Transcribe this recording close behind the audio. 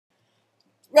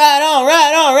Right on,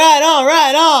 right on, right on,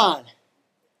 right on.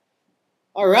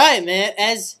 All right, man.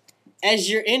 As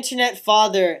your internet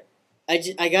father,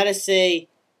 I gotta say,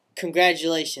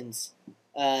 congratulations,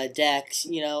 Dax.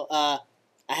 I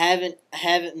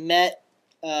haven't met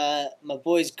my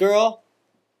boy's girl,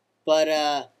 but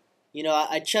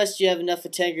I trust you have enough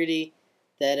integrity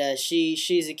that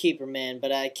she's a keeper, man.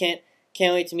 But I can't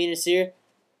wait to meet her, see her.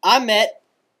 I met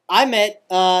I met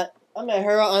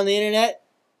her on the internet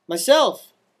myself.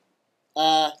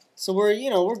 So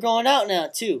we're going out now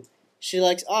too. She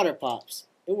likes otterpops.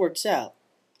 It works out.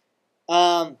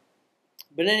 Um,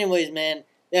 but anyways, man,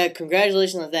 yeah,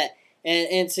 congratulations on that.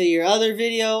 And to your other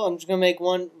video, I'm just gonna make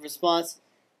one response.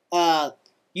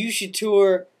 You should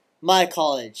tour my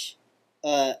college.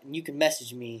 You can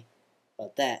message me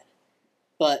about that.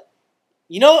 But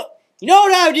you know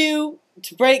what I would do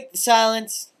to break the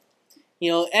silence.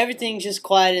 Everything's just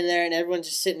quiet in there, and everyone's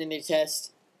just sitting in their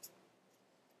test.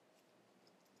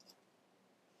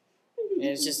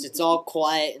 And it's all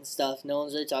quiet and stuff. No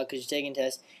one's really talking because you're taking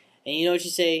tests. And you know what you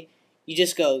say? You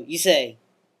say,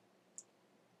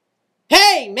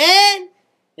 "Hey, man!" And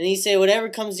then you say whatever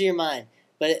comes to your mind.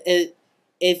 But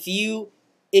if you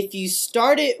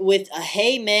start it with a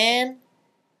 "Hey, man,"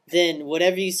 then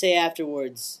whatever you say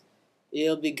afterwards,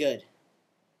 it'll be good.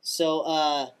 So,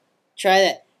 try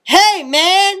that. "Hey,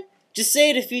 man!" Just say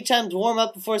it a few times, warm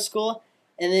up before school,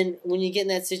 and then when you get in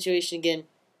that situation again,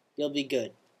 you'll be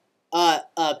good.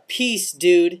 Peace,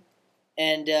 dude,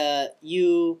 and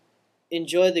you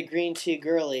enjoy the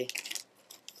GreenTeaGirlie.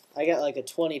 I got like a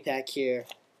 20-pack here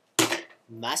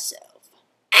myself.